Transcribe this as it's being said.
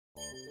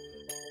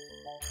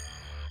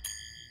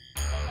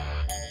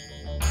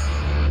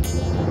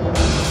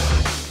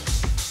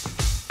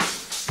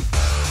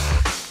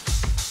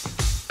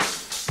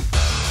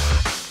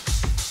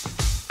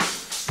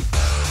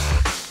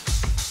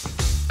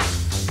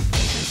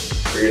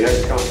For your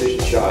next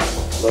competition shot,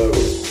 load.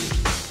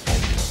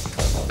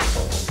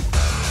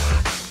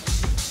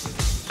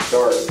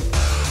 Start.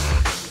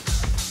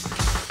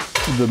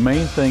 The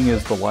main thing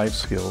is the life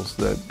skills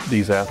that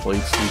these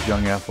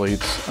young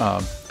athletes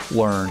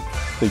learn.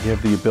 They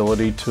have the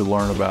ability to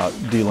learn about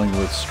dealing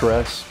with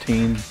stress,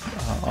 team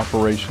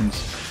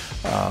operations,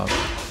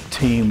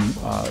 team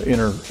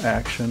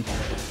interaction.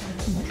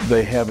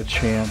 They have a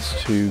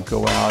chance to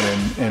go out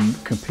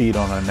and compete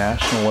on a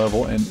national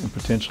level and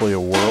potentially a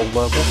world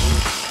level.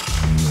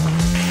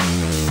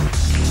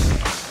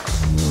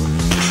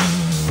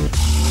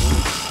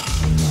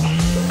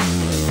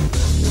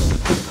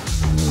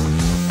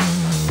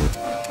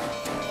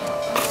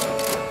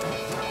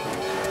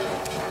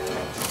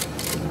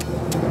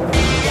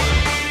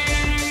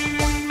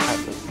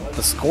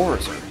 The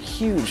scores are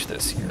huge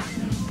this year.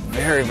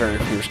 Very, very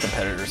fierce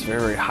competitors,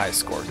 very, very high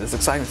scores. It's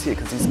exciting to see it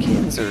because these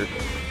kids are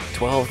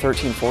 12,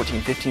 13,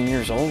 14, 15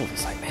 years old.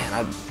 It's like,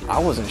 man, I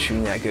wasn't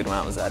shooting that good when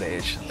I was that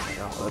age. It's like,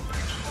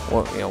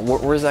 oh,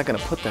 where's that going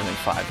to put them in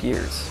 5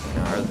 years?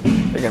 Are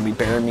they going to be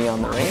burying me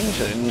on the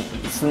range? And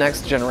it's the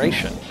next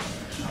generation.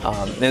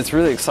 And it's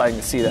really exciting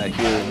to see that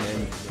here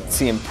and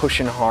see them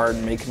pushing hard,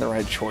 making the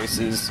right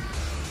choices,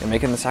 and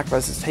making the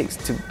sacrifices it takes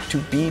to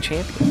be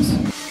champions.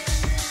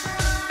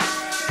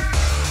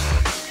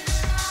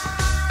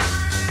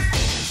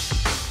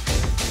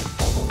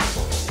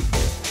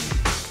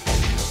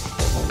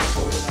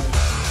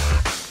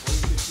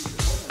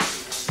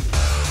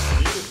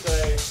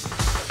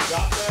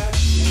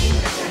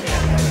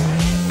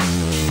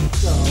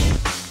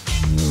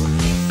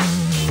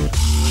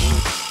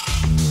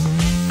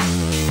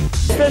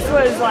 This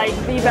was like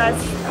the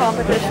best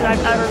competition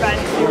I've ever been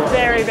to.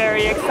 Very,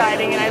 very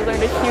exciting, and I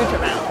learned a huge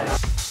amount.